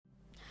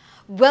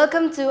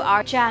Welcome to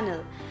our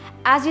channel.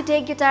 As you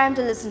take your time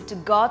to listen to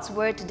God's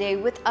Word today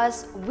with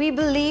us, we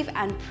believe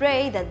and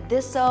pray that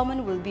this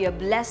sermon will be a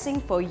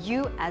blessing for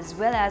you as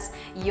well as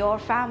your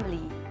family.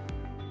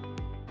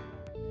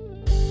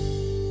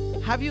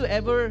 Have you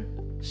ever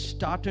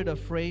started a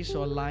phrase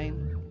or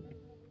line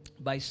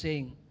by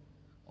saying,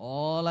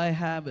 all I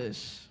have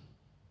is,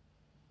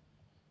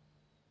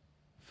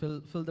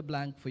 fill the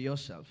blank for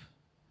yourself.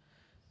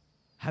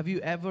 Have you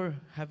ever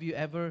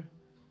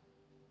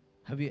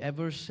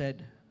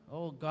said,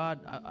 oh God,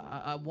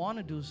 I want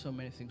to do so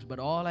many things, but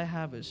all I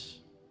have is,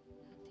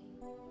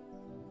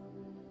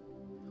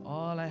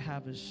 I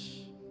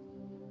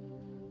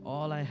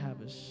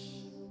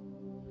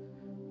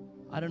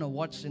don't know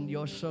what's in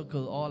your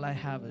circle, all I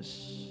have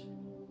is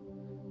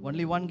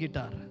only one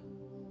guitar.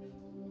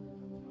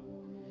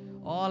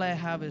 All I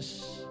have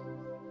is,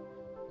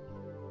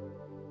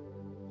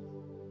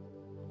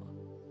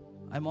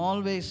 I'm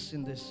always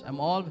in this.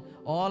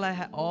 All I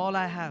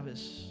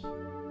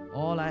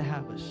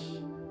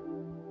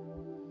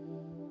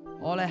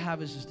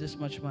have is this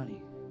much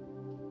money.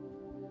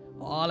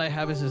 All I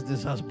have is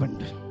this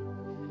husband.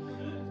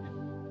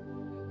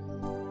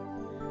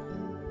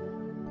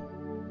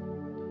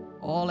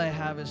 All I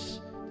have is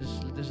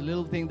this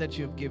little thing that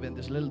you've given,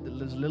 this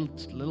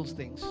little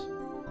things.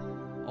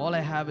 All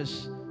I have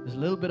is this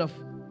little bit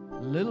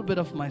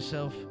of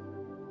myself.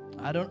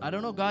 I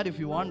don't know, God, if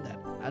you want that.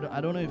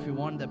 I don't know if you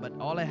want that, but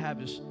all I have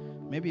is,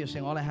 maybe you're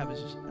saying all I have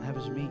is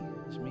me.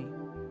 It's me.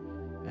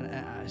 And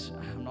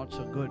I'm not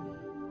so good.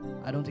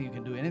 I don't think you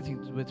can do anything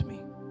with me.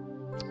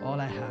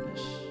 All I have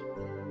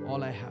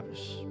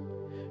is.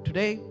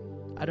 Today,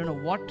 I don't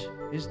know what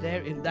is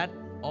there in that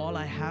all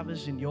I have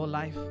is in your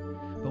life,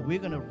 but we're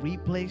going to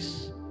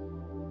replace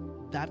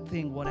that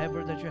thing,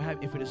 whatever that you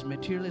have. If it is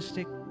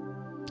materialistic,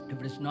 if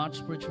it is not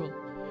spiritual,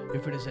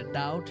 if it is a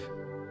doubt,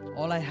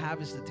 all I have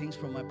is the things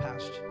from my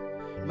past.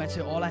 You might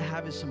say, all I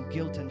have is some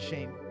guilt and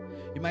shame.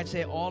 You might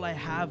say, all I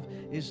have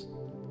is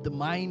the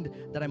mind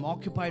that I'm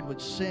occupied with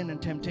sin and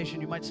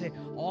temptation. You might say,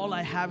 all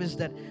I have is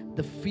that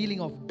the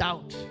feeling of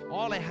doubt.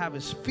 All I have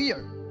is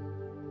fear.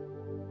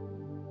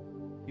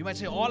 You might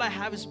say, all I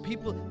have is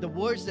the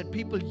words that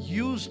people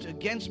used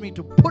against me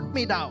to put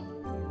me down.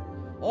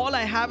 All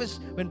I have is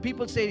when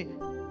people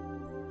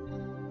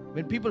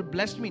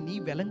bless me, nee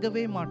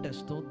velangave maata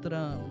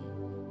stotram.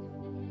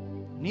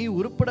 Nee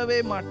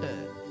urupadave maata.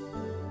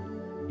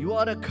 You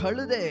are a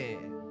kalude.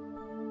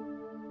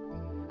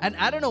 And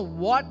I don't know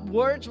what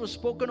words were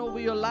spoken over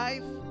your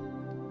life.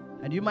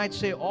 And you might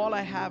say, all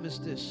I have is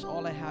this.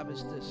 All I have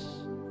is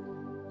this.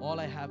 All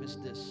I have is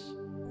this.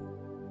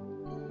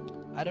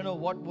 I don't know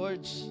what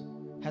words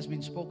has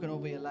been spoken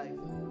over your life.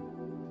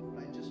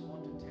 But I just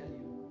want to tell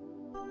you.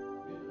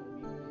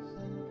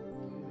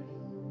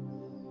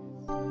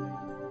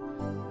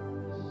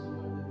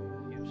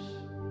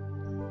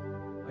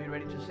 Are you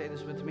ready to say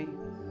this with me?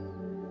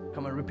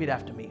 Come on, repeat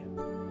after me.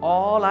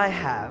 All I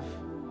have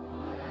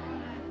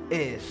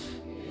is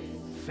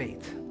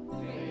faith.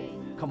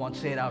 Come on,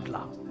 say it out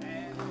loud.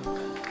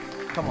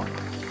 Come on.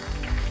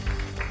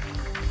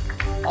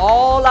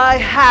 All I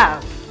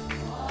have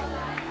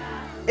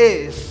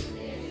is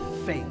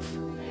faith.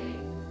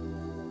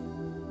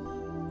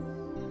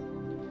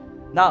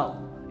 Now,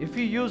 if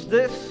you use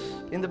this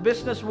in the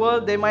business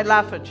world, they might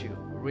laugh at you.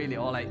 Really,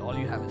 all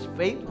you have is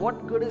faith?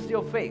 What good is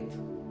your faith?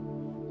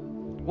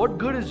 What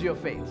good is your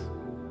faith?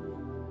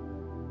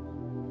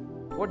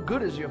 What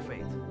good is your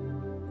faith?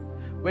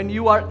 When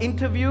you are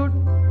interviewed,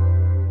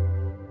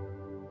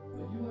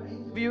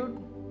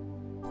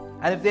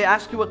 and if they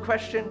ask you a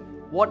question,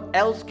 what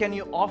else can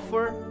you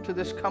offer to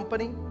this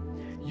company?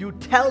 You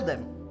tell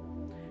them,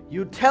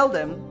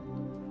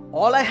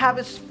 all I have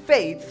is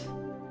faith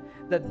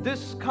that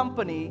this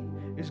company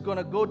is going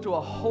to go to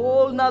a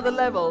whole nother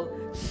level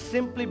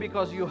simply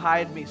because you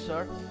hired me,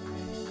 sir.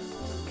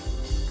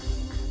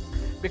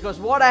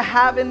 Because what I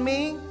have in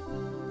me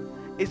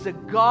is a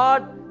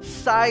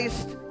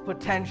God-sized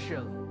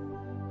potential.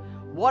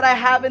 What I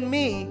have in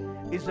me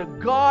is a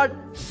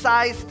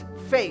God-sized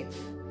faith.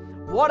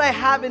 What I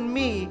have in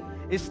me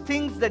is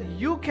things that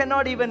you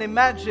cannot even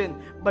imagine,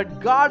 but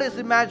God is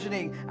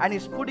imagining and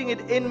He's putting it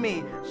in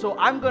me. So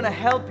I'm going to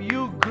help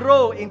you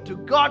grow into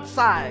God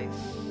size.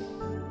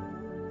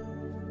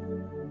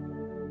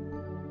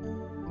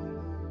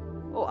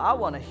 Oh, I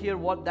want to hear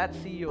what that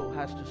CEO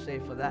has to say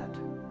for that.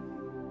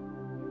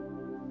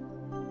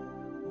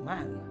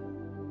 Man,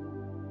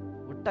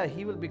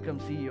 he will become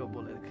CEO.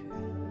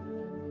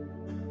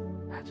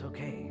 That's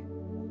okay.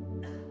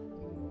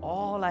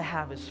 All I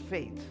have is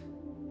faith.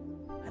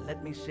 And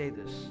let me say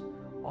this,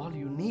 all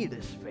you need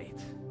is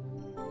faith.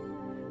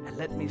 And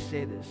let me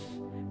say this,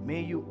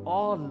 may you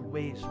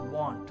always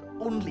want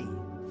only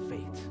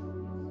faith.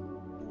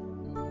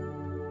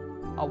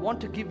 I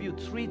want to give you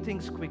 3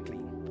 things quickly,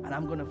 and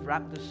I'm going to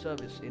wrap this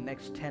service in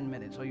next 10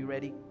 minutes. Are you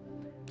ready?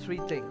 3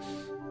 things.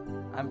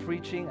 I've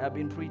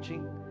been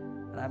preaching,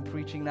 and I'm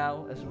preaching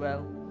now as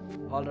well.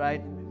 All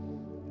right?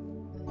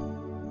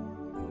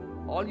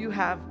 All you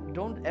have,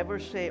 don't ever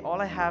say,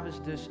 all I have is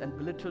this, and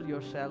belittle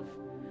yourself.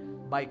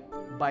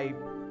 by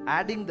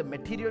adding the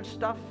material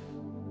stuff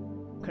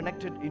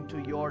connected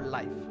into your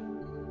life.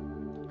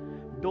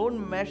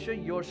 Don't measure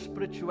your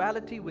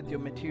spirituality with your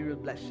material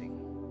blessing,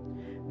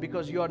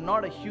 because you are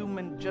not a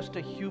human, just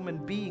a human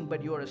being,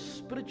 but you are a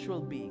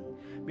spiritual being.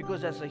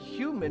 Because as a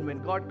human,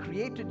 when God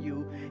created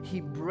you,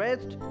 He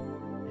breathed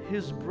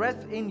His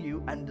breath in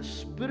you, and the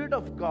Spirit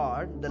of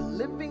God, the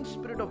living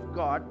Spirit of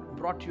God,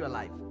 brought you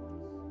alive.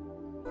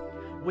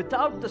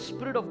 Without the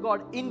Spirit of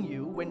God in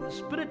you, when the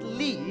Spirit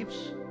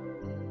leaves,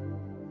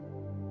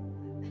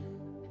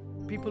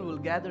 people will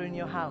gather in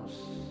your house.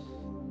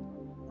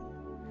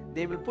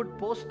 They will put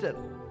poster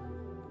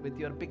with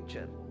your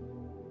picture.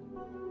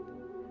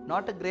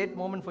 Not a great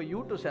moment for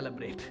you to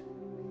celebrate.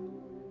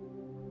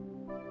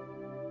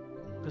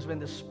 Because when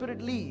the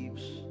Spirit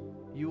leaves,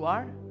 you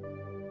are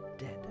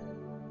dead.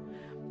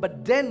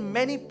 But then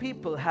many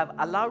people have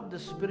allowed the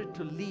Spirit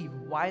to leave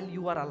while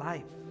you are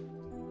alive.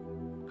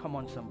 Come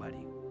on,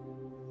 somebody.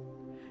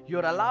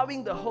 You're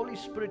allowing the Holy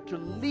Spirit to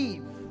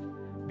leave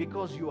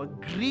because you are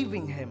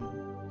grieving Him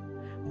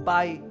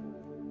by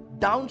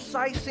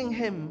downsizing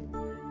Him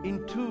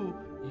into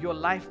your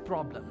life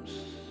problems.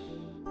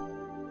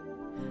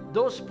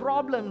 Those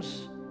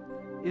problems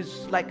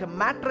is like a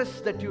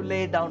mattress that you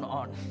lay down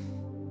on.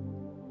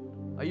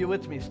 Are you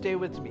with me? Stay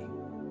with me.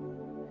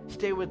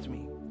 Stay with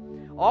me.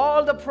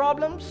 All the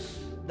problems,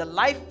 the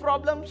life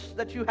problems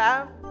that you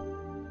have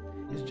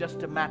is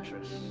just a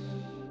mattress.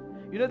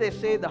 You know, they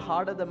say the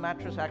harder the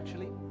mattress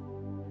actually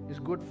is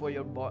good for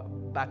your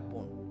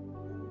backbone.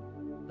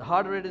 The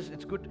harder it is,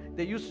 it's good.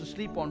 They used to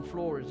sleep on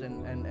floors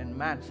and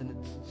mats, and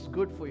it's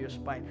good for your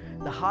spine.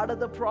 The harder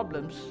the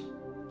problems,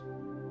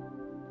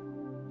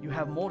 you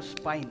have more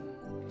spine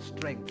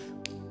strength.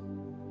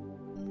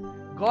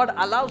 God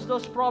allows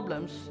those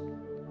problems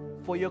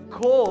for your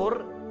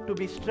core to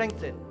be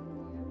strengthened.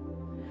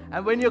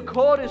 And when your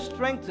core is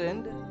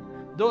strengthened,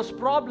 those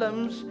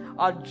problems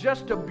are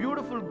just a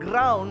beautiful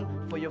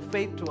ground for your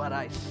faith to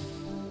arise.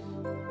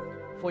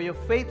 For your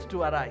faith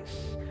to arise.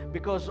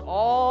 Because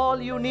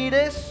all you need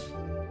is,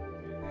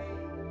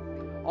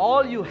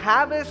 all you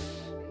have is,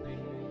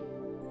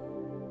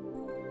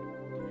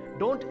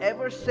 don't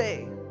ever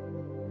say,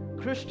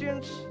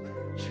 Christians,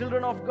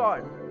 children of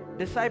God,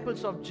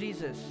 disciples of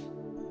Jesus,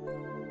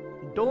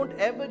 don't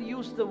ever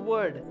use the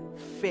word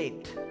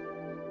fate.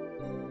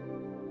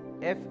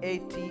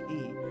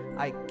 F-A-T-E.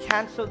 I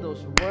cancel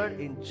those words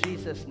in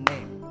Jesus'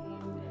 name.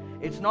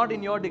 It's not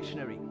in your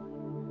dictionary.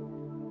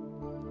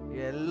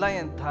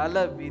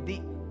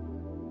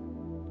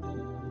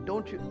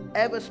 Don't you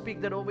ever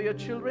speak that over your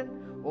children,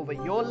 over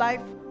your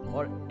life,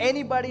 or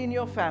anybody in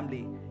your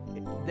family.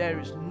 There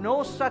is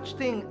no such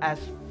thing as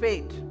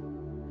fate.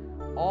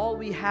 All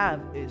we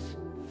have is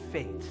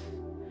faith.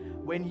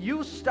 When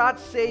you start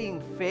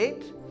saying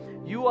faith,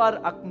 you are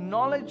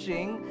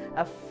acknowledging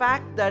a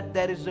fact that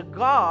there is a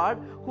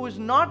God who is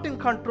not in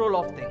control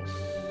of things.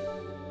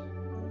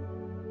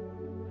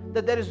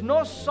 That there is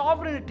no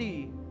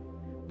sovereignty.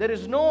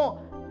 There's no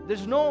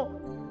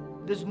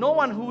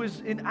one who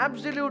is in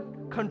absolute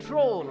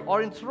control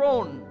or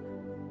enthroned.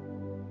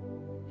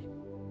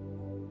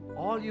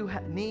 All you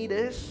need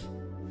is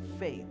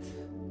faith.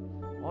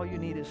 All you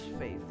need is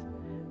faith.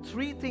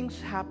 Three things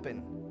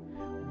happen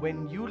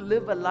when you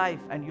live a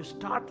life and you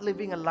start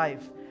living a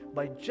life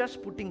by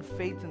just putting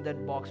faith in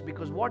that box.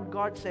 Because what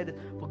God said is,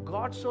 for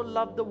God so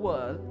loved the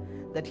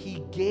world that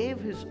He gave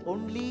His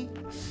only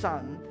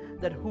Son,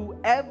 that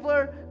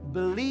whoever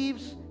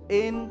believes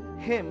in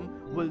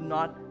Him will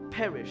not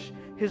perish.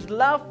 His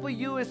love for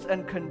you is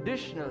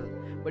unconditional,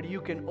 but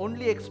you can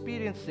only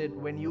experience it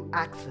when you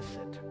access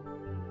it.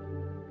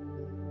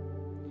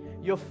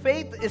 Your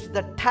faith is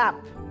the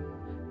tap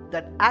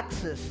that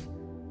accesses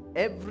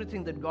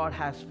everything that God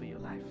has for your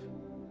life.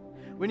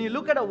 When you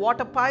look at a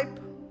water pipe,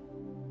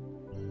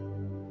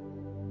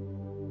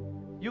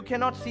 you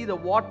cannot see the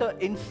water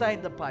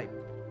inside the pipe,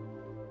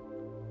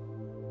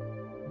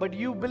 but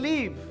you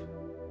believe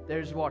there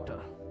is water.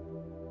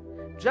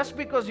 Just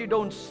because you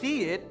don't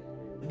see it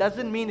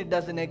doesn't mean it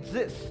doesn't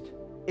exist.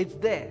 It's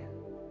there.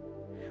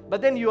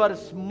 But then you are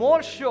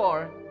more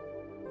sure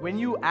when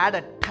you add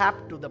a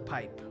tap to the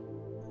pipe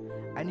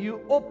and you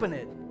open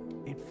it,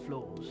 it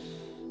flows.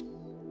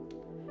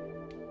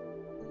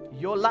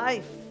 Your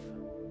life,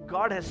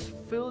 God has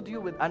filled you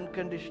with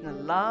unconditional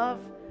love,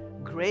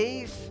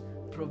 grace,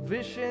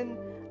 provision,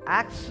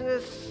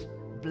 access,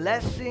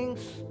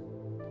 blessings,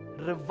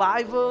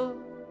 revival.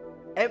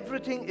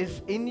 Everything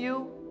is in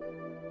you.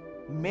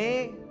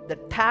 May the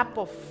tap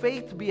of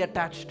faith be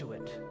attached to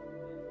it,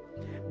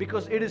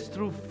 because it is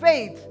through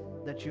faith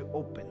that you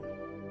open.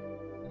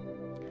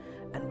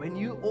 And when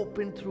you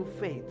open through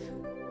faith,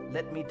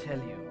 let me tell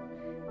you,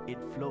 it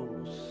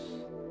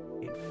flows,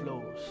 it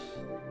flows,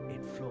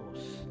 it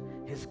flows.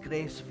 His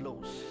grace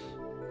flows,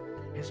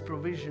 His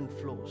provision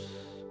flows,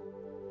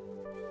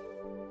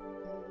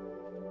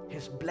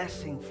 His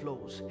blessing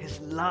flows, His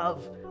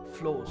love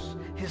flows,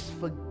 His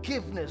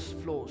forgiveness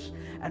flows,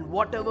 and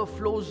whatever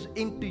flows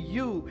into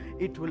you,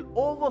 it will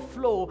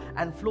overflow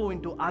and flow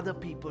into other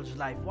people's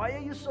life. Why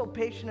are you so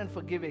patient and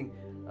forgiving?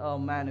 oh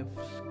man,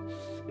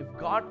 if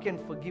God can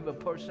forgive a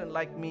person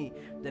like me,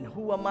 then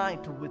who am I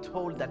to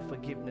withhold that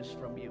forgiveness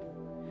from you?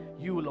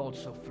 You will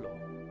also flow.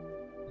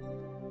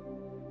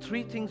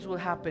 3 things will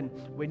happen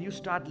when you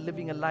start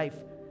living a life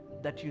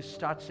that you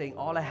start saying,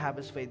 all I have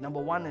is faith.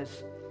 Number 1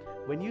 is,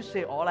 when you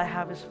say all I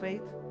have is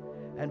faith,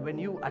 and when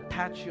you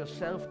attach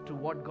yourself to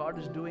what God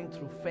is doing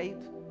through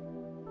faith,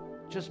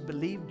 just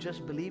believe,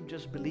 just believe,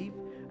 just believe.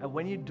 And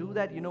when you do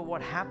that, you know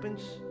what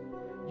happens?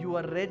 You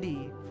are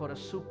ready for a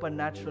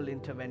supernatural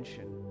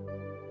intervention.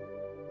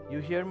 You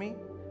hear me?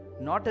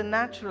 Not a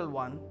natural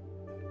one,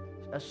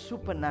 a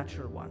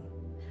supernatural one.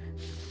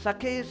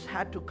 Zacchaeus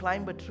had to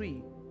climb a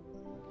tree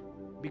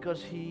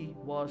because he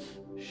was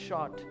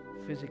short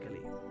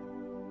physically.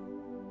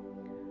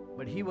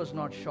 But he was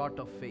not short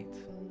of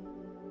faith.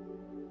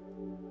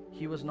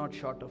 He was not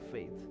short of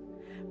faith.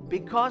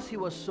 Because he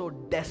was so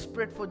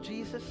desperate for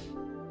Jesus,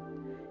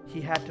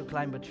 he had to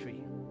climb a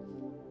tree.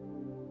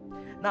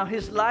 Now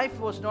his life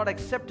was not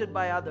accepted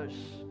by others.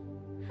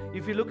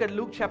 If you look at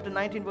Luke chapter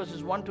 19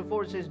 verses 1 to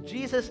 4, it says,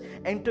 Jesus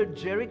entered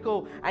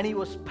Jericho and he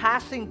was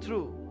passing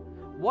through.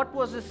 What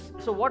was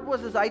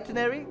his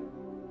itinerary?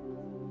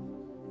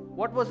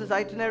 What was his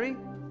itinerary?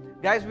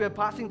 Guys, we are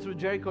passing through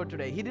Jericho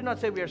today. He did not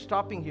say we are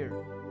stopping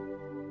here.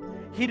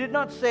 He did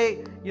not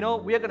say, we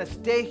are going to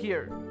stay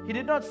here. He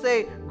did not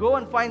say, go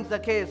and find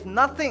Zacchaeus.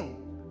 Nothing.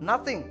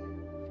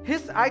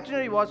 His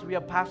itinerary was, we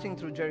are passing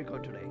through Jericho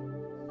today.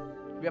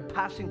 We are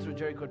passing through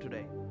Jericho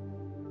today.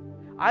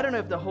 I don't know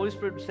if the Holy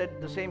Spirit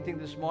said the same thing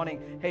this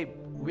morning. Hey,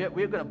 we're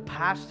going to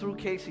pass through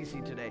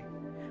KCC today.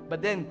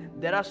 But then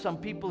there are some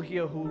people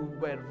here who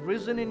were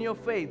risen in your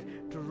faith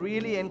to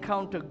really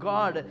encounter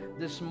God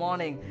this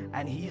morning,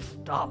 and He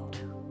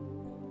stopped.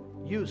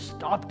 You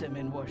stopped Him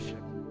in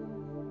worship.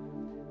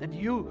 That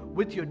you,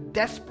 with your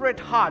desperate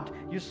heart,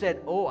 you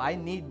said, oh, I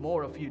need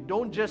more of you.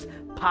 Don't just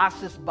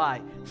pass us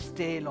by.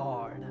 Stay,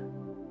 Lord.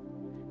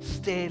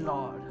 Stay,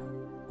 Lord.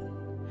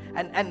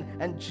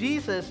 And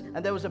Jesus,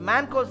 and there was a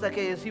man called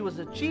Zacchaeus. He was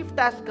the chief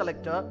tax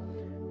collector.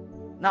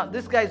 Now,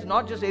 this guy is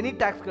not just any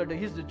tax collector.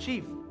 He's the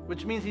chief,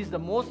 which means he's the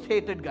most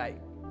hated guy.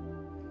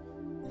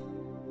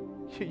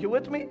 You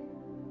with me?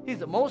 He's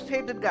the most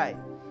hated guy.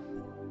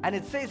 And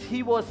it says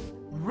he was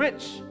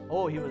rich.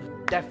 Oh, he was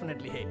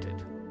definitely hated.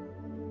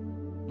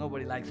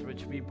 Nobody likes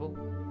rich people.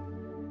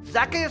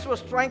 Zacchaeus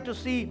was trying to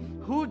see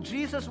who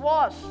Jesus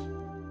was,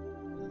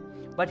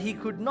 but he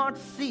could not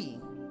see,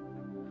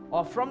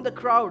 or from the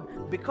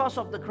crowd, because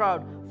of the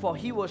crowd, for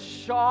he was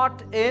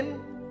short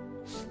in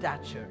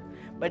stature.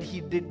 But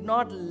he did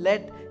not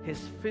let his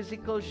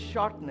physical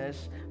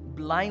shortness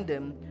blind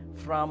him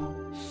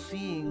from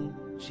seeing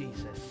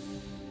Jesus.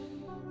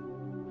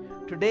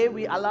 Today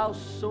we allow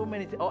so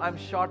many things. Oh, I'm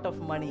short of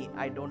money.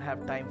 I don't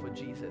have time for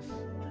Jesus.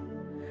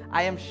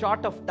 I am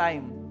short of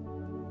time.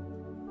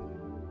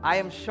 I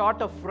am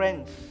short of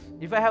friends.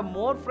 If I have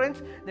more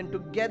friends, then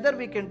together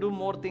we can do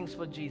more things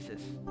for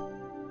Jesus.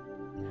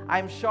 I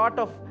am short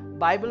of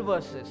Bible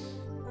verses.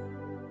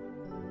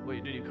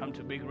 Wait, did you come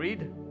to Big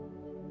Read?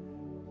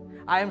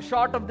 I am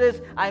short of this.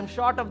 I am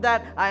short of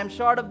that. I am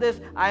short of this.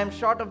 I am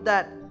short of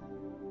that.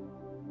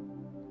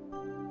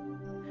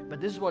 But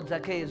this is what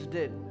Zacchaeus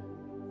did.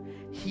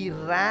 He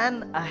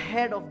ran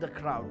ahead of the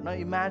crowd. Now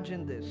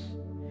imagine this.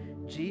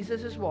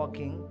 Jesus is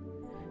walking.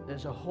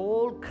 There's a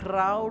whole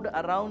crowd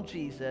around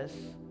Jesus,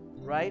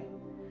 right?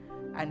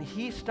 And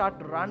he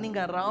started running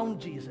around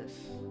Jesus.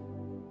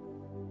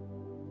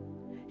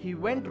 He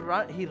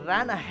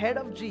ran ahead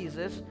of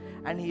Jesus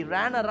and he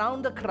ran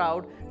around the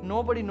crowd.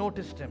 Nobody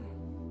noticed him.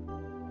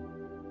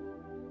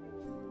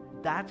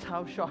 That's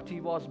how short he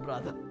was,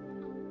 brother.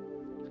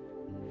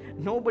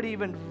 Nobody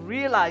even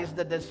realized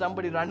that there's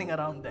somebody running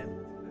around them.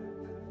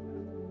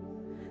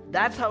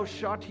 That's how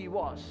short he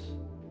was.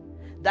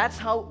 That's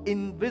how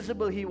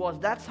invisible he was.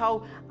 That's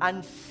how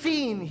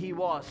unseen he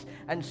was.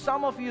 And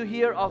some of you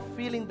here are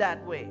feeling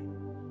that way.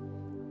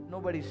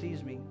 Nobody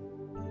sees me.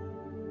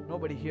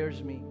 Nobody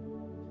hears me.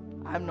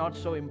 I'm not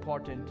so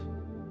important.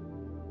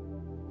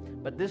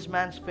 But this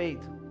man's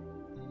faith,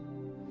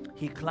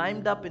 he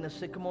climbed up in a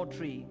sycamore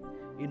tree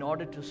in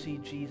order to see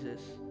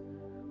Jesus,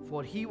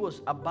 for he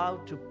was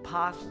about to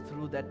pass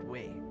through that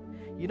way.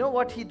 You know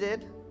what he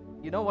did?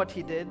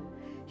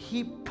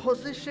 He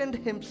positioned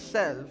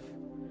himself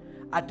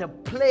at a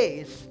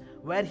place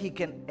where he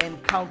can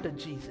encounter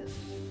Jesus.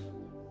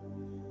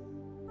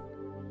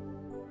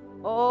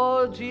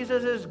 Oh,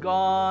 Jesus is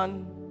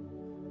gone.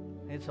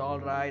 It's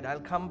all right. I'll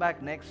come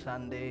back next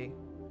Sunday.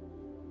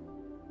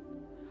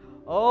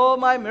 Oh,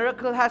 my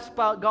miracle has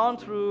gone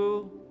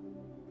through.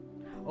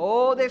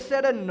 Oh, they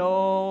said a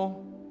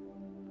no.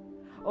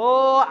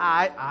 Oh,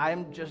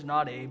 I'm just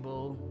not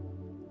able.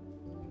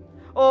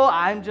 Oh,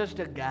 I'm just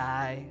a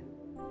guy.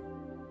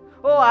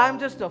 Oh, I'm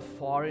just a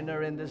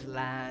foreigner in this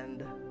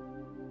land.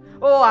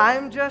 Oh,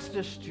 I'm just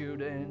a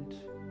student.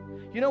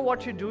 You know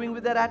what you're doing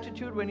with that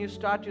attitude when you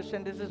start your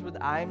sentences with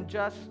I'm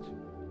just?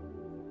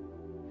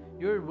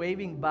 You're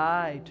waving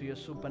bye to your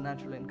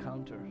supernatural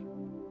encounter.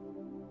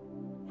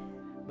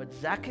 But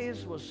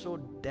Zacchaeus was so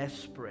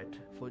desperate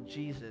for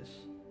Jesus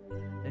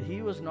that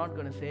he was not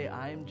going to say,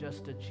 I am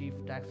just a chief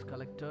tax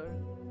collector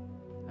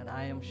and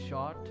I am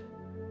short.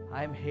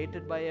 I am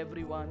hated by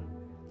everyone.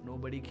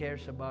 Nobody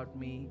cares about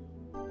me.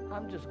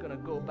 I'm just going to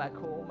go back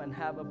home and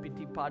have a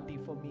pity party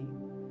for me.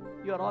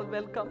 You're all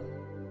welcome.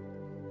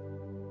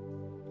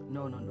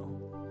 No, no,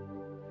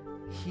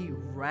 no. He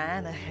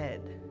ran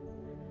ahead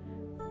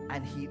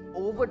and he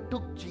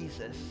overtook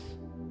Jesus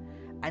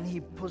and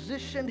he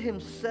positioned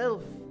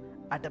himself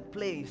at a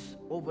place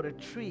over a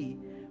tree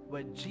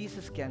where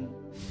Jesus can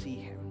see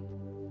him.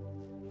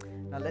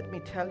 Now let me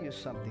tell you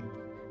something.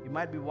 You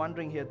might be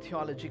wondering here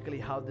theologically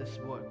how this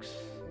works.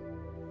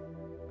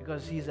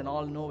 Because he's an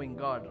all-knowing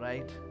God,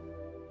 right?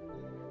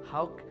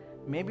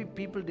 Maybe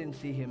people didn't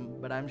see him,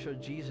 but I'm sure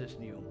Jesus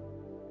knew.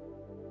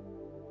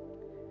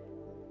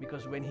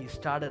 Because when he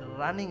started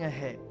running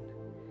ahead,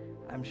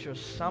 I'm sure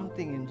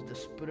something in the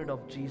spirit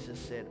of Jesus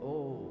said,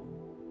 oh,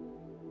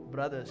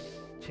 brothers,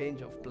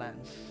 change of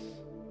plans.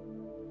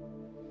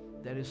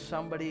 There is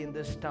somebody in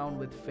this town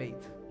with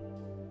faith.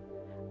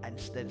 And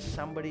there's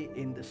somebody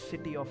in the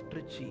city of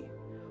Trichy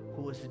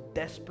who is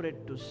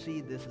desperate to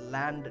see this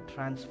land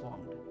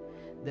transformed.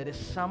 There is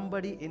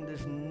somebody in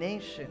this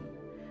nation,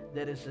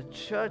 there is a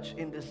church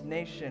in this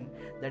nation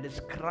that is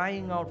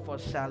crying out for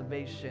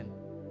salvation.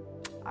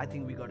 I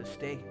think we got to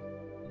stay.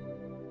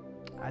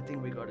 I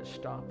think we got to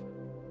stop.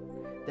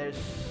 There's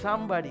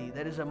somebody,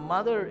 there is a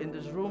mother in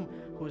this room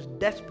who's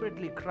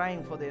desperately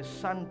crying for their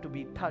son to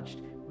be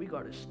touched. We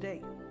got to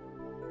stay.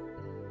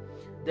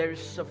 There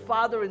is a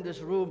father in this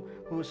room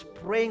who's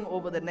praying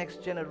over the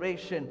next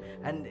generation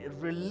and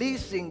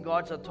releasing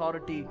God's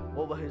authority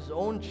over his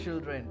own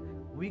children.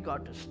 We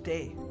got to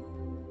stay.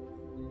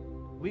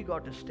 We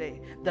got to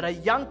stay. There are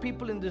young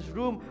people in this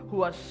room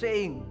who are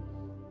saying,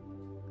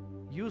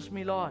 use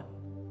me, Lord.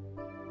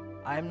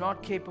 I am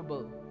not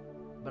capable,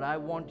 but I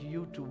want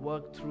you to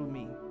work through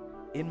me.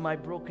 In my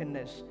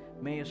brokenness,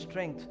 may your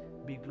strength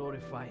be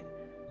glorified.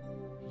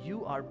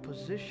 You are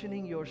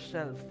positioning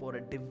yourself for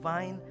a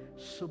divine,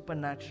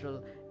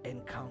 supernatural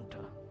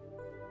encounter.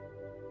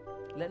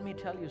 Let me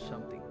tell you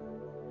something.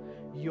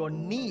 Your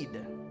need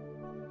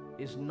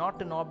is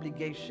not an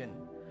obligation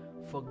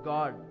for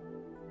God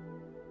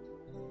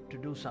to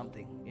do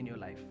something in your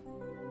life.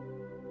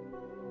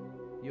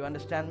 You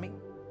understand me?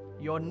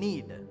 Your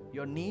need,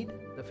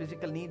 the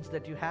physical needs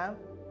that you have,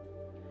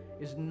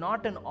 is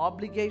not an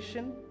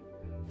obligation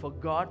for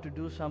God to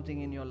do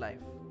something in your life.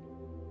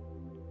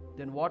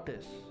 Then what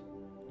is?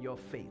 Your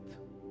faith.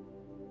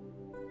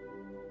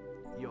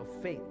 Your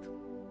faith.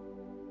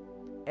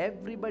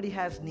 Everybody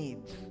has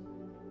needs.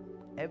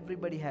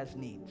 Everybody has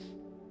needs.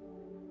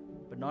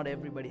 But not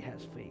everybody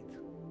has faith.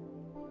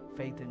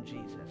 Faith in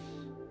Jesus.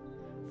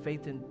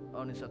 Faith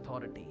on his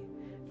authority.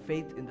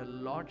 Faith in the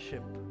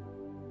lordship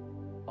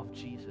of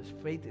Jesus.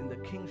 Faith in the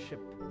kingship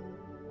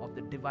of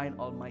the divine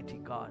almighty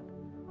God.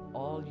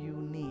 All you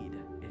need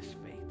is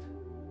faith.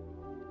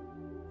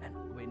 And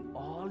when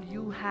all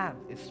you have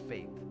is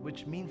faith,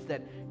 which means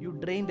that you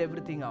drained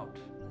everything out.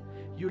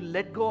 You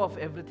let go of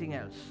everything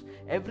else.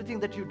 Everything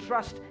that you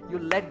trust, you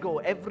let go.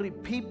 Every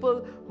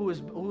people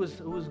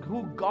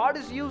who God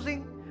is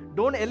using,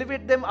 don't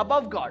elevate them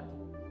above God.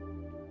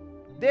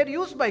 They're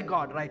used by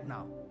God right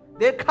now.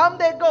 They come,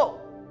 they go.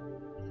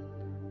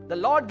 The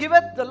Lord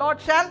giveth, the Lord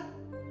shall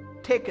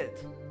take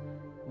it.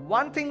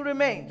 One thing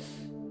remains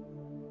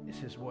is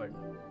his word.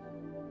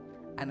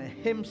 And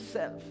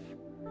himself,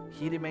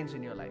 he remains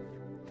in your life.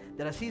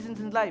 There are seasons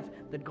in life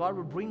that God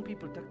will bring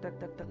people, tuck, tuck,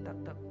 tuck, tuck,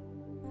 tuck, tuck.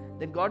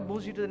 Then God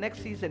moves you to the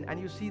next season and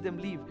you see them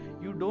leave.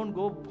 You don't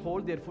go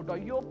hold their foot.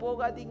 Yo,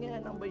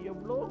 pogadinga, number you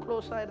blow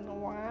closer.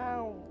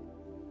 Wow.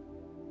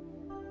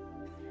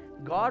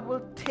 God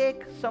will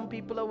take some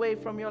people away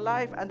from your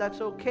life, and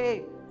that's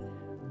okay.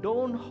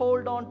 Don't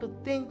hold on to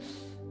things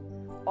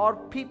or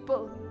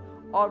people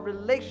or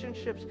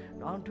relationships.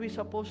 Aren't we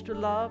supposed to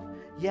love?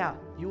 Yeah,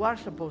 you are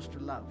supposed to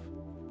love.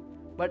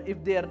 But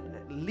if they are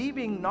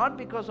leaving not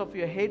because of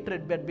your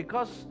hatred, but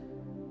because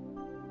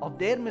of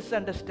their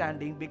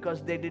misunderstanding,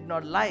 because they did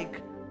not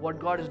like what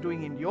God is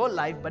doing in your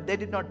life, but they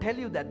did not tell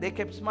you that, they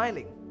kept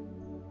smiling.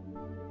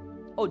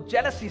 Oh,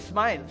 jealousy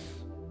smiles.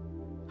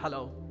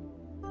 Hello.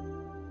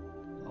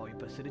 Oh,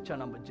 ipa siricha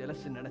namba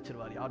jealousy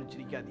nenachirvaru yaru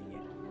chirikadinga.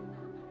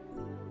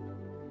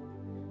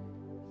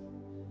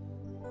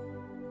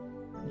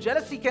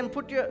 Jealousy can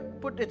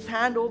put its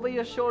hand over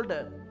your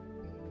shoulder.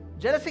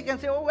 Jealousy can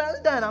say, oh, well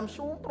done, I'm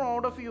so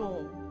proud of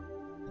you.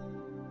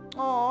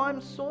 Oh, I'm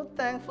so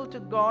thankful to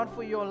God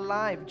for your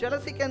life.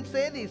 Jealousy can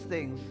say these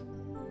things.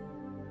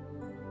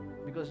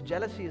 Because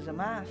jealousy is a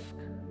mask.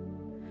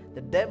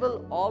 The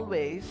devil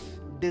always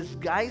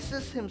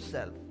disguises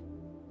himself.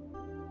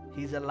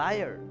 He's a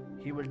liar.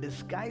 He will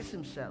disguise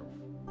himself.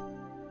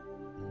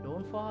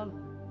 Don't fall.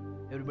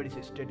 Everybody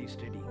say steady,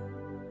 steady.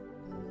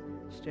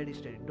 Steady,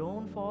 steady.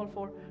 Don't fall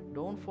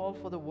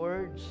for the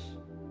words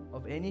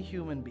of any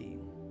human being.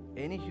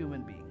 Any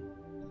human being.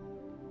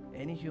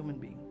 Any human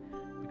being.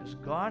 Because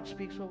God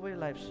speaks over your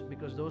lives.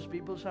 Because those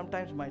people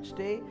sometimes might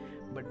stay,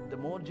 but the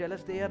more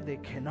jealous they are, they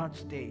cannot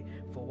stay.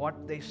 For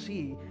what they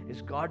see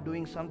is God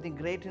doing something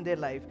great in their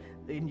life,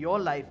 in your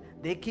life.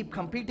 They keep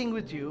competing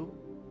with you,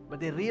 but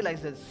they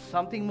realize there's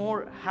something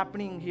more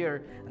happening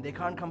here, and they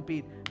can't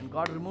compete. And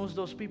God removes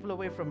those people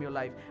away from your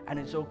life, and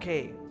it's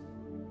okay.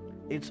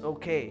 It's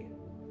okay.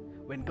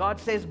 When God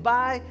says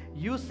bye,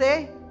 you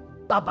say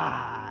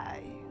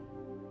bye-bye.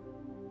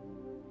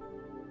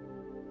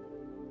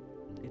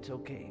 It's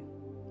okay.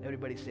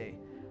 Everybody say,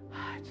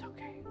 it's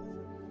okay.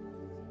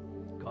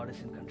 God is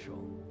in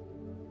control.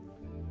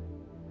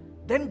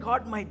 Then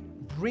God might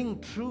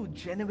bring true,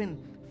 genuine,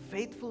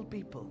 faithful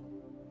people.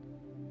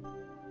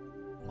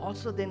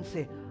 Also then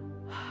say,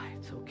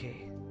 it's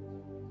okay.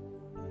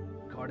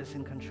 God is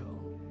in control.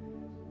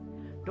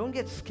 Don't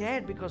get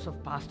scared because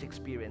of past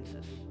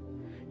experiences.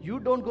 You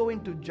don't go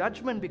into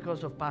judgment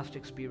because of past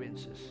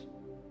experiences.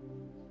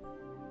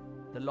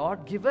 The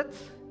Lord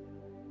giveth,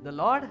 the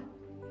Lord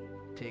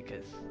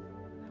taketh.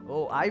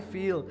 Oh, I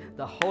feel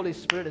the Holy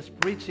Spirit is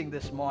preaching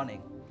this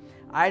morning.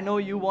 I know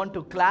you want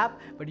to clap,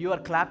 but you are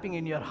clapping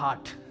in your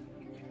heart.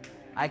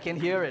 I can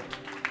hear it.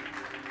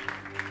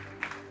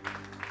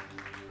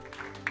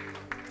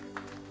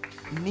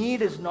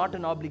 Need is not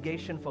an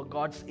obligation for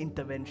God's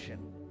intervention,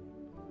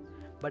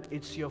 but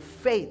it's your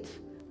faith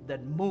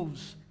that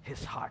moves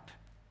His heart.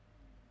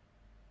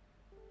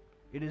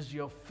 It is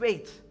your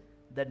faith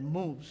that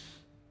moves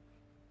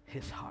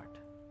His heart.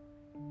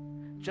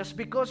 Just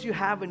because you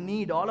have a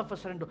need, all of a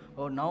sudden,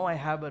 oh, now I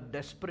have a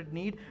desperate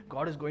need,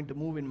 God is going to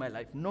move in my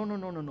life.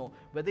 No.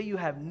 Whether you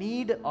have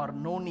need or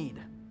no need,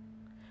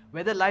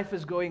 whether life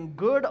is going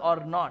good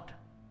or not,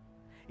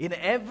 in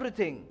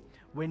everything,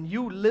 when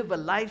you live a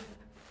life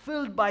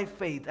filled by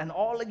faith and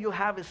all that you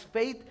have is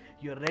faith,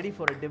 you're ready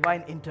for a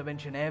divine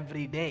intervention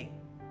every day.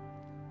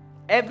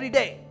 Every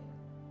day.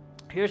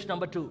 Here's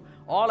number 2.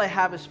 All I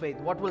have is faith.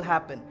 What will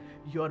happen?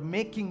 You're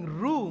making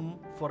room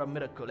for a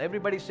miracle.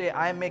 Everybody say,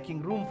 I am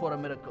making room for a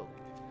miracle.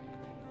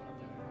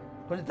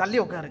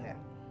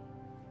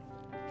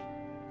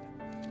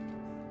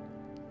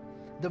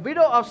 The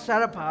widow of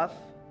Zarephath,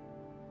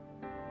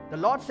 the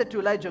Lord said to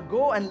Elijah,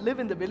 go and live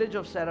in the village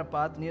of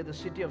Zarephath near the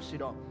city of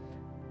Sidon.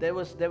 There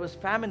was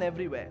famine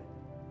everywhere.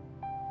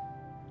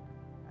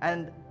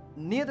 And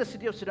near the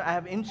city of Sidon, I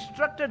have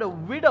instructed a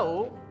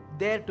widow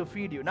there to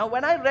feed you. Now,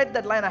 when I read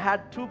that line, I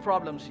had 2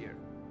 problems here.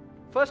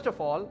 First of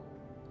all,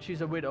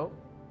 she's a widow.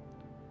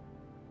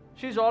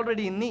 She's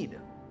already in need.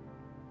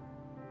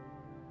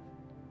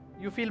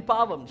 You feel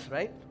problems,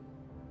 right?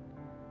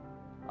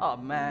 Oh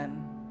man,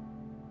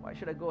 why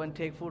should I go and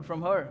take food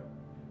from her?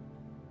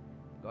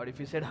 God, if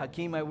you said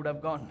Hakeem, I would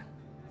have gone.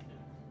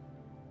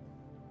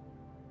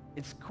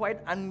 It's quite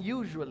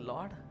unusual,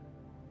 Lord.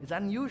 It's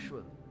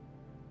unusual.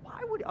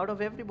 Why would, out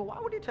of everybody, why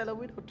would you tell a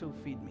widow to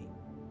feed me?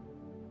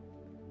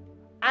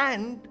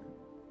 And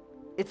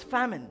it's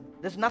famine.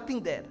 There's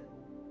nothing there.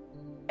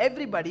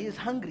 Everybody is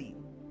hungry.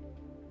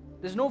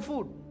 There's no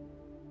food.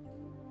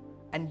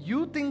 And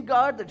you think,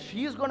 God, that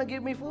she is going to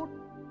give me food?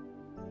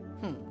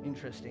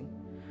 Interesting.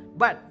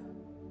 But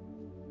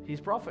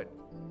he's prophet.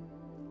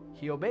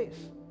 He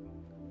obeys.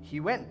 He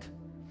went.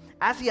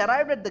 As he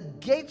arrived at the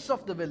gates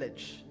of the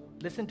village,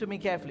 listen to me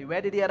carefully.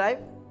 Where did he arrive?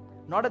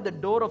 Not at the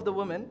door of the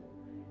woman.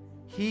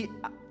 He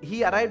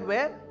arrived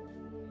where?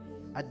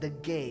 At the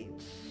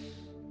gates.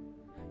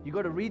 You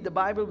got to read the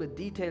Bible with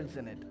details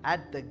in it.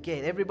 At the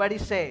gate. Everybody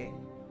say,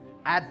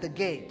 at the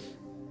gate.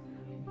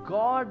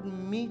 God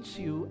meets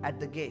you at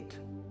the gate.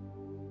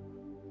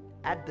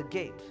 At the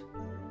gate.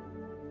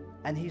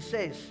 And he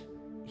says,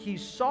 he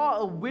saw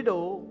a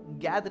widow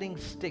gathering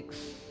sticks.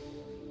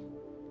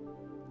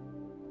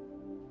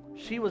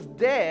 She was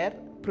there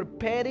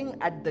preparing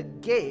at the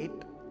gate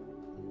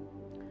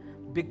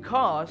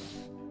because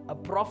a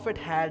prophet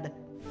had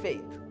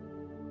faith.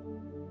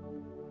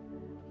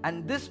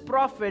 And this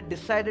prophet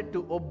decided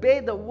to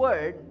obey the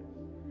word,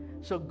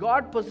 so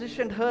God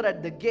positioned her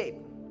at the gate.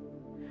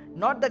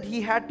 Not that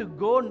he had to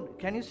go,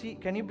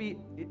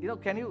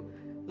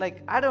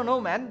 I don't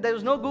know, man, there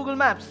was no Google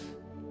Maps.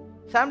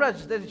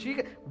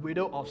 Samraj,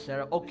 widow of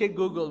Sarah. Okay,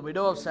 Google,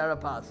 widow of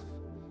Zarephath.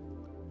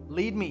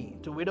 Lead me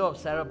to widow of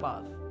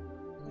Zarephath.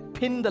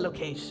 Pin the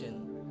location.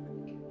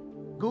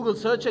 Google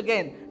search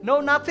again. No,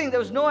 nothing. There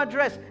was no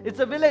address. It's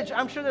a village.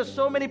 I'm sure there's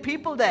so many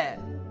people there.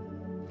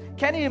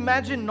 Can you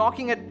imagine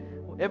knocking at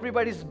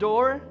everybody's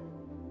door?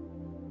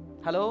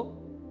 Hello?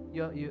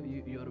 You're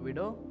a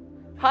widow?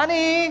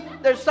 Honey,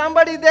 there's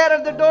somebody there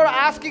at the door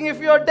asking if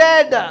you're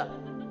dead.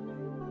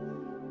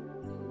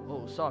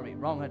 Oh, sorry,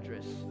 wrong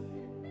address.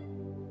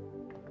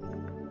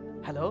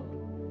 Hello?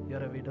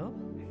 You're a widow?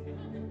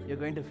 You're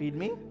going to feed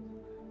me?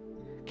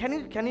 Can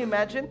you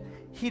imagine?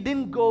 He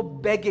didn't go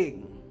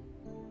begging.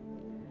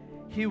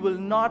 He will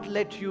not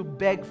let you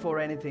beg for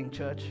anything,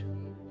 church.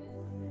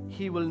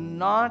 He will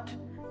not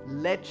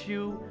let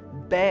you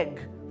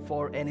beg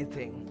for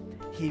anything.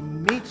 He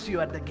meets you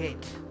at the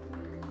gate.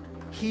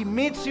 He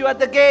meets you at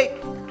the gate.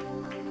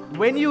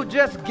 When you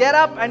just get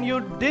up and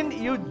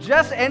you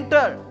just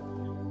enter.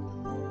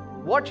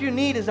 What you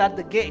need is at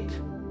the gate.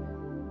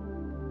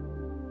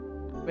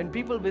 When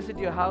people visit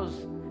your house,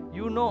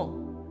 you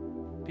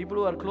know, people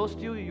who are close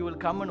to you, you will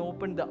come and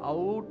open the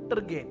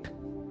outer gate.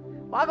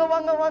 Vaanga,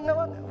 vaanga, vaanga,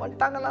 vaanga.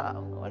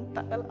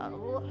 Vantangala.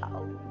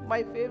 Wow,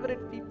 my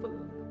favorite people.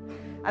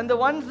 And the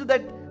ones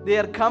that they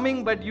are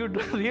coming, but you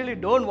really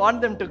don't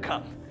want them to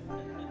come.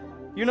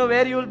 You know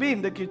where you will be?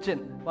 In the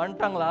kitchen.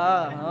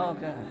 Vantangala.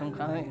 Okay, I'm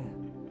coming.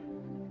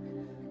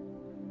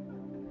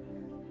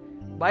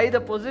 By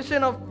the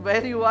position of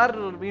where you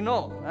are, we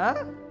know.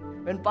 Huh?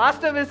 When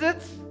pastor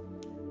visits,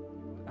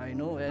 I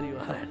know where you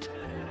are at.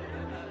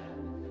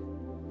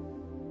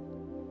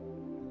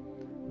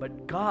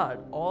 But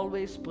God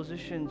always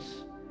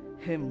positions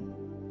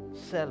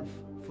Himself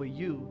for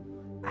you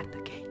at the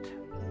gate.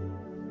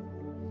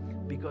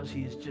 Because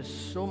He is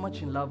just so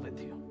much in love with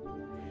you.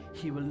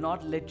 He will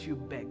not let you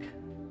beg.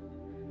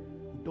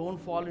 Don't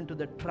fall into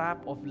the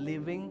trap of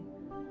living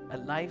a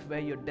life where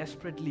you're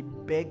desperately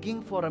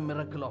begging for a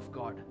miracle of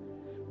God.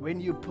 When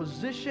you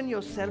position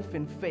yourself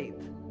in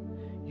faith,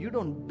 you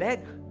don't beg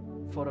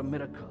for a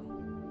miracle.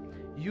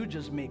 You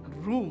just make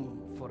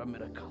room for a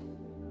miracle.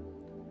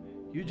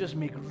 You just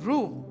make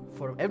room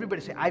for,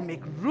 everybody say, I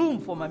make room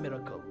for my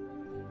miracle.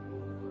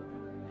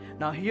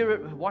 Now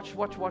here, watch.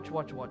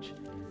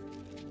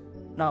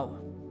 Now,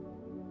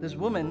 this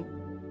woman,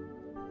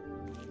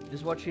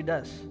 this is what she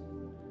does.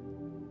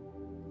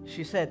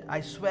 She said,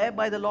 I swear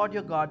by the Lord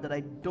your God that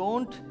I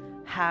don't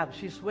have,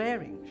 she's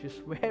swearing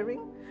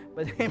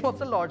by the name of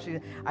the Lord. She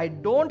said, I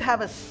don't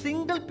have a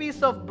single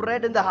piece of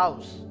bread in the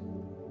house.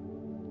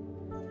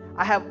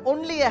 I have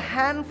only a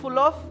handful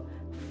of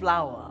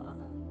flour.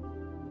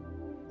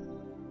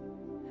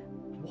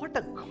 What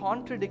a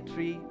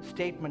contradictory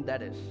statement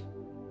that is.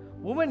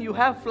 Woman, you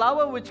have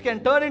flour which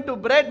can turn into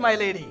bread, my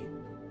lady.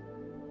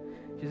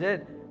 She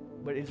said,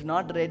 but it's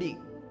not ready.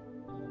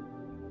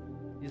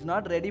 It's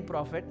not ready,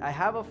 prophet. I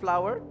have a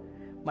flour,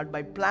 but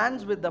my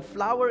plans with the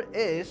flour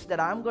is that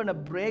I'm going to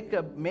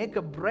make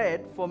a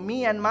bread for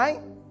me and my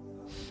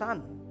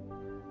son.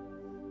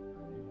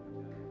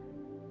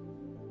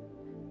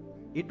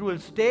 It will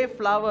stay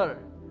flour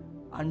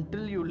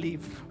until you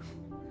leave.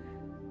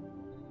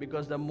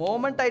 Because the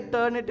moment I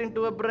turn it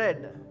into a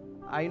bread,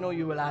 I know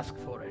you will ask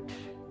for it.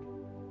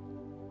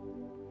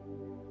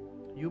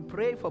 You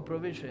pray for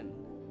provision.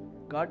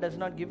 God does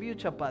not give you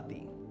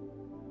chapati,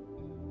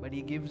 but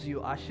He gives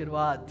you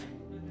ashirwad.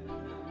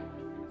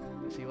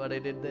 You see what I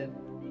did then?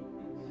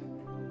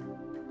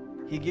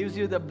 He gives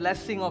you the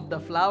blessing of the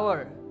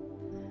flour,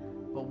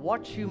 but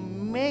what you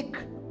make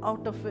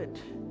out of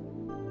it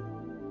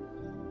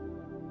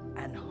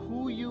and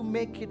who you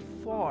make it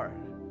for.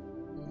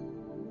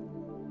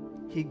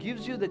 He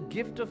gives you the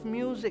gift of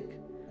music.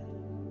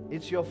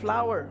 It's your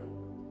flower.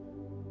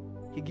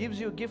 He gives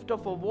you a gift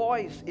of a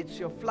voice. It's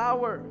your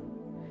flower.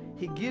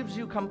 He gives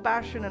you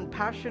compassion and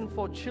passion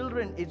for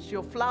children. It's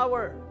your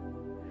flower.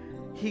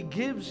 He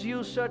gives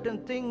you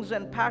certain things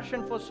and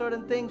passion for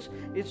certain things.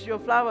 It's your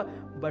flower.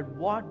 But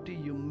what do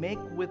you make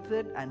with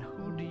it and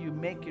who do you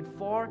make it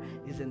for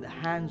is in the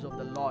hands of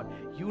the Lord.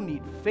 You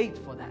need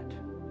faith for that.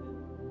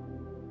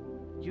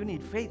 You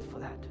need faith for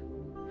that.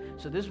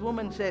 So this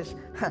woman says,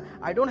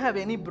 I don't have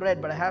any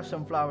bread, but I have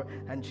some flour.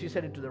 And she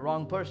said it to the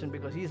wrong person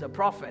because he's a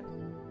prophet.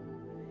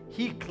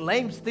 He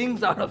claims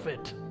things out of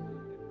it.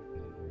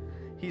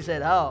 He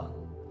said, oh.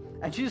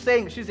 And she's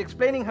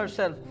explaining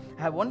herself.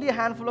 I have only a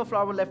handful of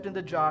flour left in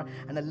the jar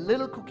and a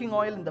little cooking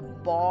oil in the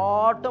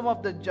bottom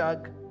of the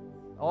jug.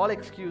 All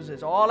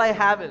excuses. All I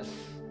have is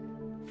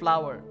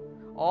flour.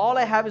 All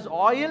I have is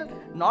oil,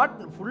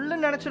 not full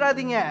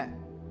nanachiradinga.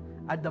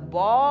 At the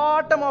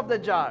bottom of the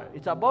jar,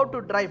 it's about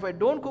to dry. If I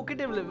don't cook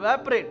it, it will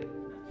evaporate.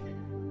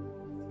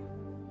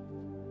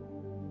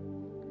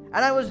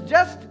 And I was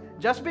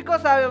just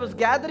because I was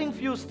gathering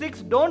few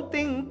sticks, don't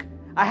think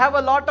I have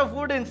a lot of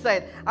wood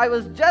inside. I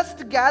was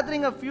just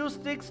gathering a few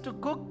sticks to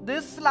cook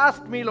this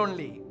last meal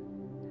only.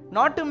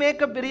 Not to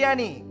make a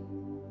biryani.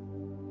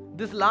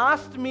 This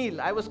last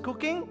meal I was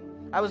cooking,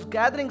 I was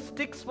gathering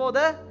sticks for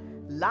the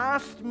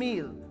last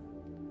meal.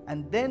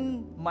 And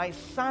then my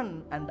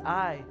son and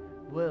I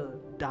will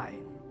die.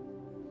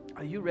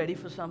 Are you ready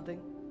for something?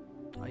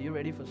 Are you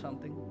ready for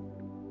something?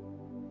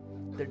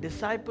 The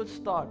disciples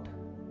thought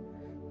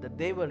that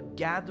they were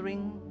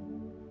gathering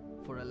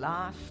for a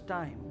last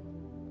time,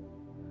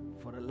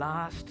 for a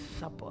last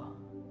supper,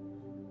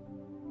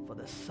 for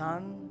the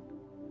son,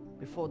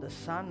 before the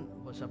son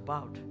was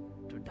about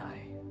to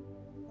die.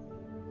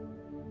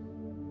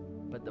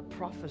 But the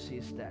prophecy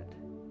is that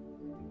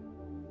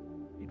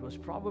it was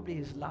probably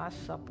his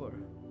last supper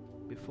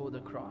before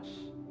the cross.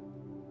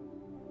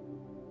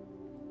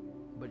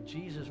 But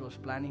Jesus was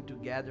planning to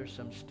gather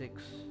some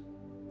sticks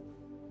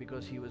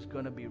because he was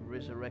going to be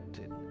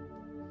resurrected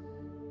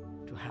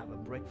to have a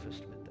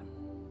breakfast with them.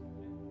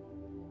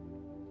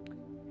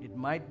 It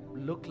might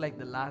look like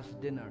the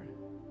last dinner,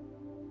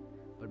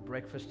 but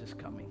breakfast is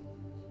coming.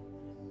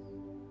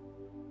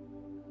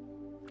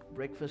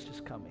 Breakfast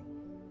is coming.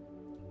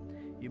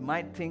 You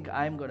might think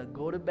I'm going to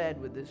go to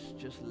bed with this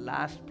just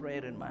last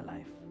prayer in my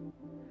life.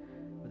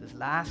 But this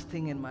last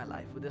thing in my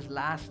life, with this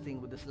last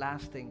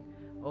thing.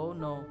 Oh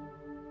no.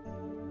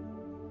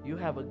 You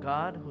have a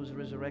God who's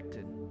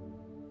resurrected.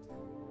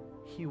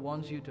 He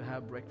wants you to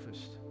have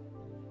breakfast.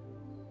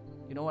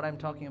 You know what I'm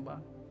talking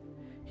about?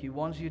 He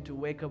wants you to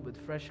wake up with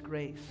fresh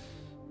grace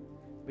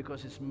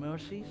because His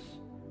mercies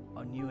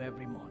are new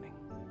every morning.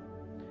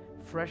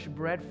 Fresh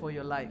bread for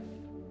your life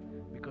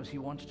because He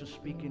wants to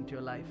speak into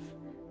your life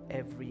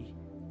every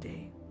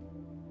day.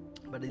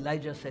 But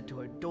Elijah said to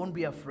her, don't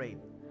be afraid.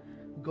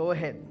 Go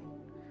ahead.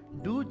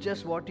 Do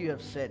just what you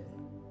have said.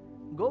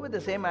 Go with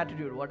the same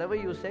attitude. Whatever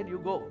you said, you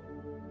go.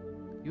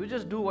 You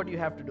just do what you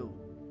have to do.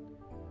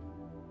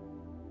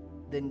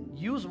 Then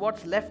use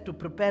what's left to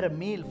prepare a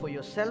meal for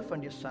yourself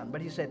and your son.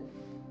 But he said,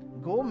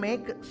 go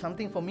make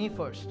something for me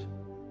first.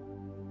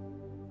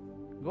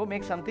 Go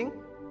make something.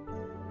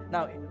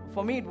 Now,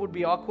 for me, it would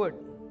be awkward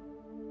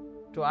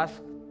to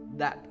ask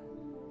that.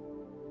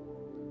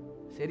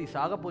 Seri,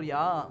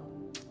 Sagapurya,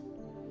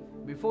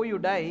 before you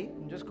die,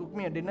 just cook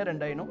me a dinner and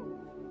die, no?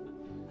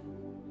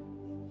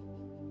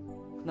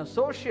 Now,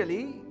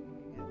 socially,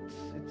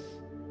 it's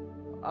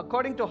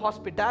according to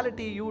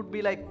hospitality, you would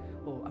be like,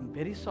 oh, I'm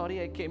very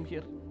sorry I came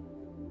here.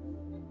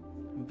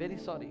 I'm very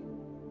sorry.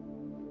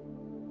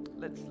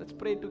 Let's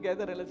pray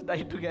together and let's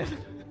die together.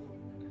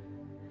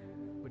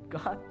 But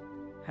God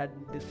had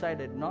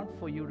decided not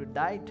for you to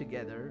die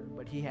together,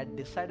 but He had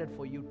decided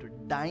for you to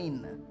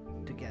dine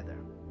together.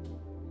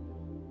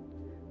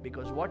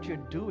 Because what you're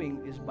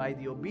doing is by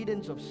the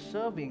obedience of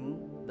serving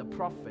the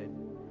prophet,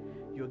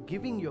 you're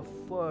giving your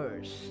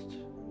first.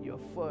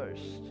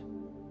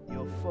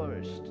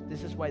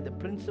 This is why the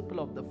principle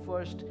of the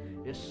first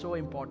is so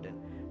important.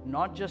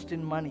 Not just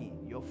in money,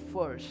 your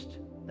first,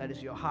 that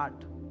is your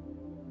heart.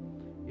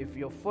 If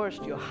your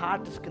first, your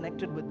heart is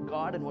connected with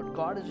God and what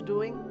God is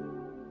doing,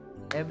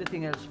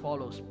 everything else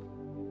follows.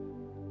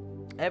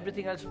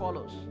 Everything else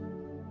follows.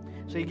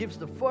 So He gives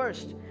the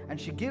first and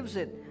she gives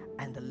it,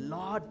 and the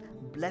Lord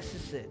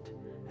blesses it.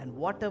 And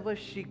whatever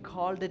she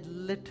called it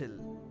little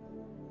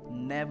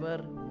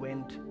never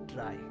went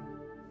dry.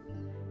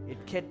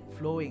 It kept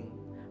flowing.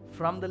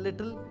 From the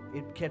little,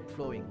 it kept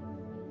flowing.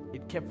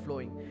 It kept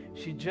flowing.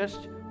 She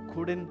just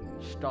couldn't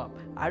stop.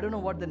 I don't know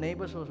what the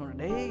neighbors was on.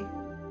 Hey,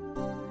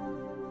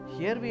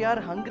 here we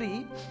are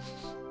hungry.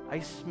 I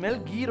smell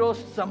ghee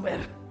roast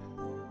somewhere.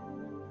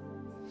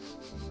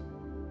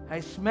 I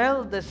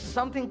smell there's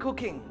something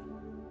cooking.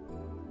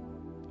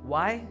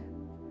 Why?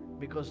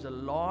 Because the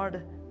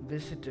Lord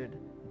visited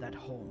that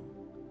home.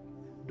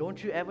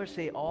 Don't you ever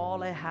say,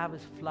 all I have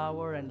is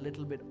flour and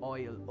little bit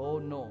oil. Oh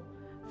no.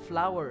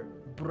 Flour,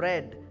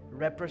 bread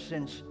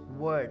represents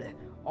word.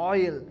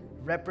 Oil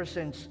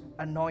represents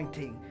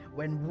anointing.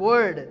 When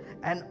word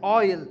and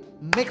oil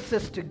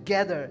mixes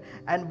together,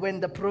 and when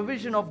the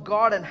provision of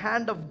God and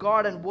hand of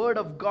God and word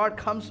of God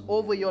comes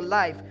over your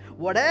life,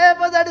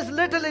 whatever that is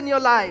little in your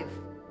life,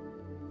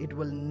 it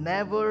will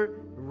never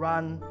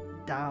run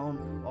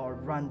down or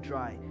run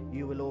dry.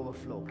 You will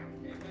overflow.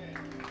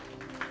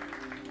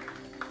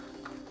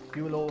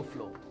 You will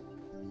overflow.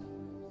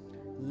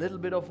 Little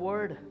bit of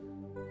word,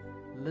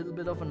 little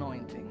bit of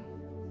anointing,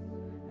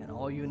 and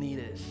all you need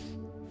is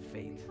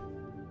faith.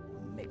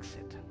 Mix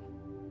it.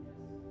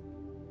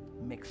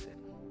 Mix it.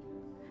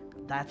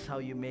 That's how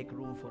you make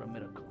room for a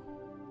miracle.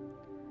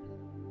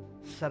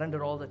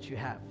 Surrender all that you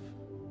have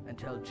and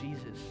tell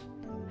Jesus,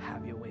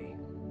 have your way.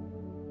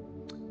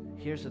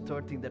 Here's the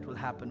third thing that will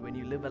happen when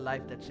you live a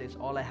life that says,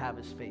 all I have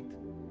is faith.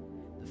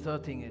 The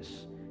third thing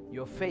is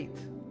your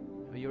faith.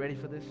 Are you ready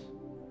for this?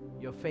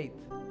 Your faith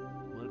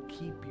will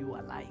keep you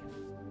alive.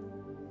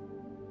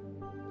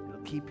 It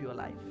will keep you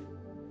alive.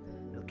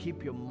 It will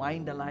keep your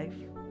mind alive.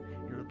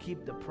 It will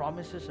keep the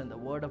promises and the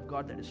word of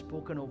God that is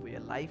spoken over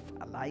your life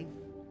alive.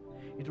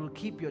 It will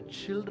keep your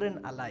children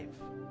alive.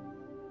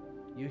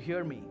 You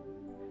hear me?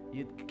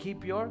 You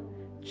keep your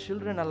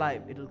children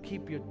alive. It will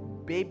keep your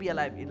baby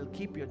alive. It will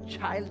keep your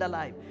child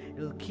alive.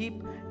 It will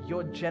keep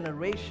your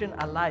generation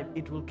alive.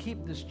 It will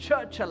keep this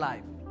church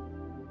alive.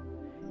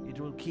 It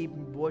will keep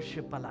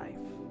worship alive.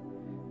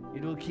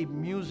 It will keep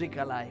music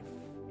alive.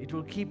 It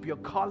will keep your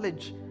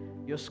college,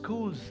 your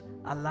schools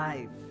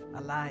alive,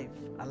 alive,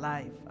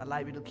 alive,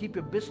 alive. It will keep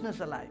your business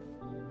alive.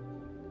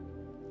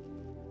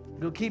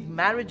 It will keep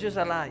marriages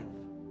alive.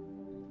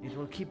 It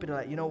will keep it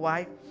alive. You know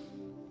why?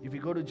 If you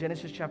go to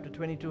Genesis chapter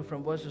 22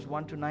 from verses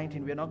 1 to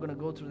 19, we're not going to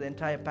go through the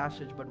entire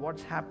passage, but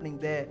what's happening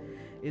there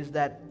is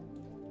that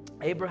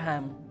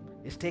Abraham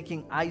is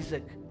taking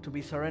Isaac to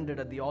be surrendered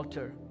at the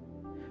altar,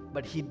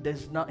 but he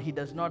does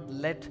not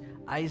let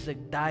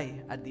Isaac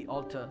die at the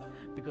altar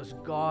because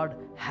God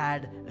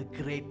had a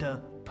greater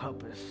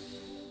purpose.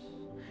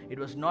 It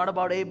was not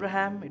about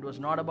Abraham, it was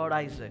not about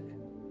Isaac.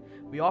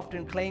 We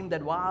often claim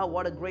that, wow,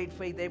 what a great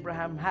faith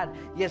Abraham had.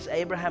 Yes,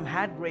 Abraham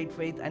had great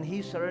faith and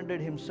he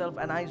surrendered himself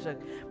and Isaac.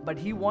 But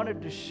he wanted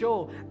to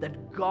show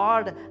that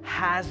God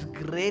has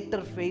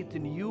greater faith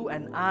in you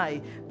and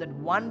I. That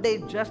one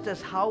day, just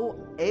as how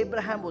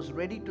Abraham was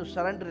ready to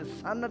surrender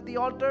his son at the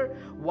altar,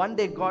 one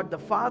day God the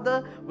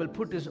Father will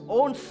put his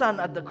own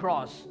son at the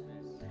cross.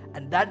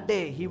 And that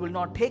day he will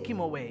not take him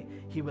away.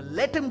 He will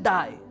let him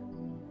die,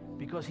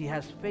 because he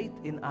has faith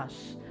in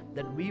us,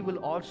 that we will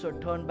also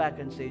turn back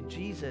and say,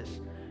 Jesus,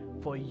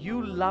 for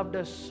you loved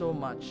us so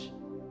much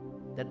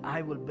that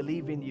I will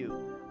believe in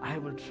you. I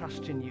will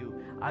trust in you.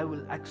 I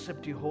will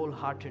accept you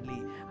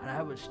wholeheartedly, and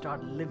I will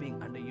start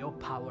living under your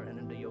power and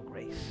under your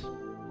grace.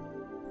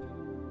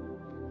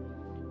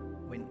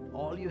 When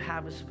all you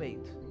have is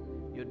faith,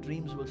 your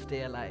dreams will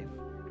stay alive,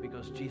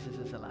 because Jesus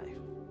is alive.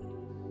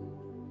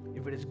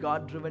 If it is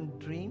God-driven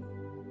dream,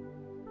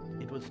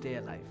 it will stay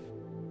alive.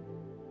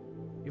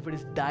 If it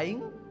is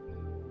dying,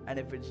 and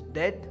if it's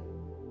dead,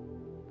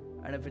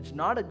 and if it's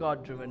not a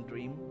God-driven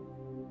dream,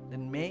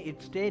 then may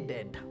it stay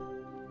dead.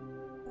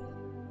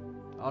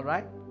 All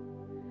right?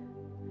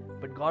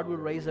 But God will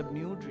raise up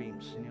new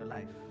dreams in your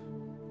life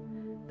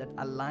that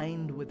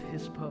aligned with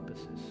His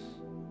purposes,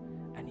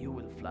 and you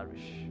will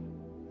flourish.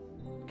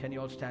 Can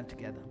you all stand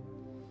together?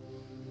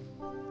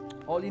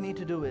 All you need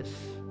to do is,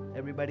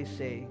 everybody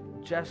say,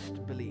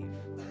 just believe.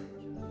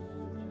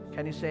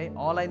 Can you say,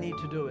 all I need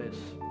to do is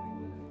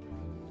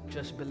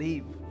just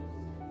believe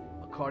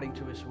according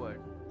to His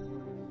word?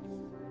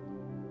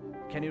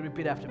 Can you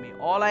repeat after me?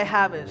 All I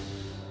have is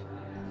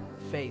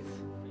faith.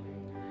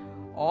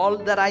 All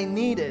that I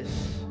need is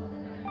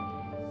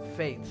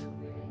faith.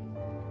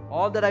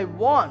 All that I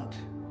want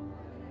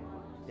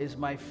is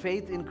my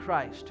faith in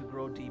Christ to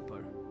grow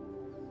deeper.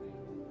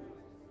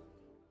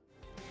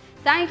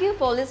 Thank you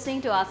for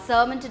listening to our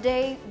sermon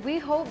today. We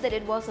hope that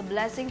it was a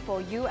blessing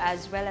for you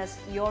as well as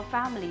your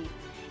family.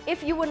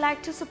 If you would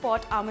like to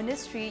support our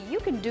ministry, you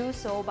can do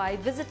so by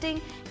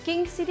visiting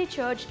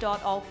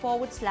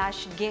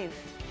kingcitychurch.org/give.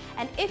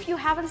 And if you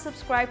haven't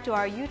subscribed to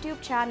our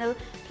YouTube channel,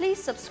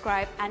 please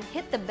subscribe and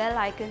hit the bell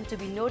icon to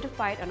be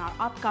notified on our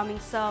upcoming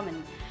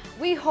sermon.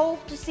 We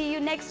hope to see you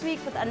next week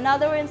with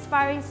another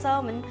inspiring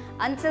sermon.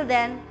 Until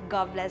then,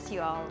 God bless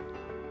you all.